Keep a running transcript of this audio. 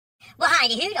Well,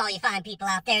 howdy hoot, all you fine people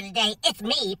out there today. It's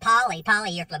me, Polly,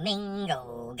 your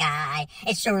flamingo guy.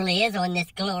 It surely is on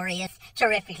this glorious,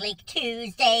 terrifically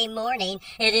Tuesday morning.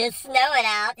 It is snowing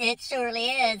out, it surely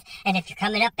is. And if you're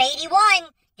coming up 81,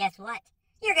 guess what?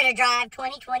 You're going to drive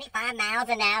 25 miles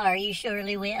an hour. You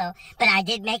surely will. But I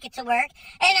did make it to work,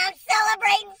 and I'm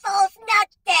celebrating False Nut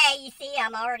Day. You see,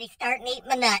 I'm already starting to eat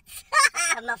my nuts.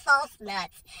 My false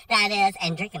nuts, that is,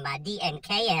 and drinking my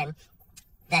DNKN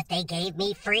that they gave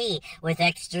me free with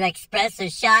extra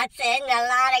espresso shots and a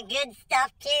lot of good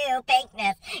stuff too.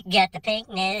 Pinkness, get the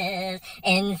pinkness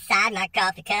inside my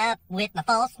coffee cup with my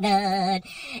false nut.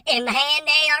 In my hand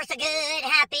they are so good,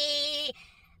 happy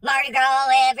Mardi Gras,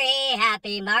 every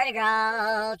happy Mardi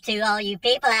Gras to all you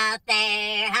people out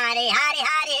there. Howdy, howdy,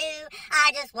 howdy hoo.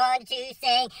 I just wanted to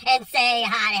sing and say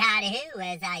howdy, howdy hoo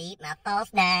as I eat my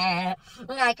false nut.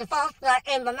 Like a false nut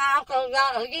in my mouth,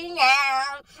 oh you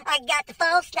now. I got the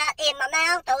false nut in my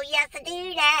mouth, oh yes I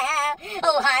do now.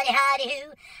 Oh howdy, howdy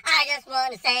hoo. I just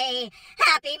want to say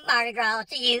happy Mardi Gras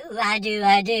to you. I do.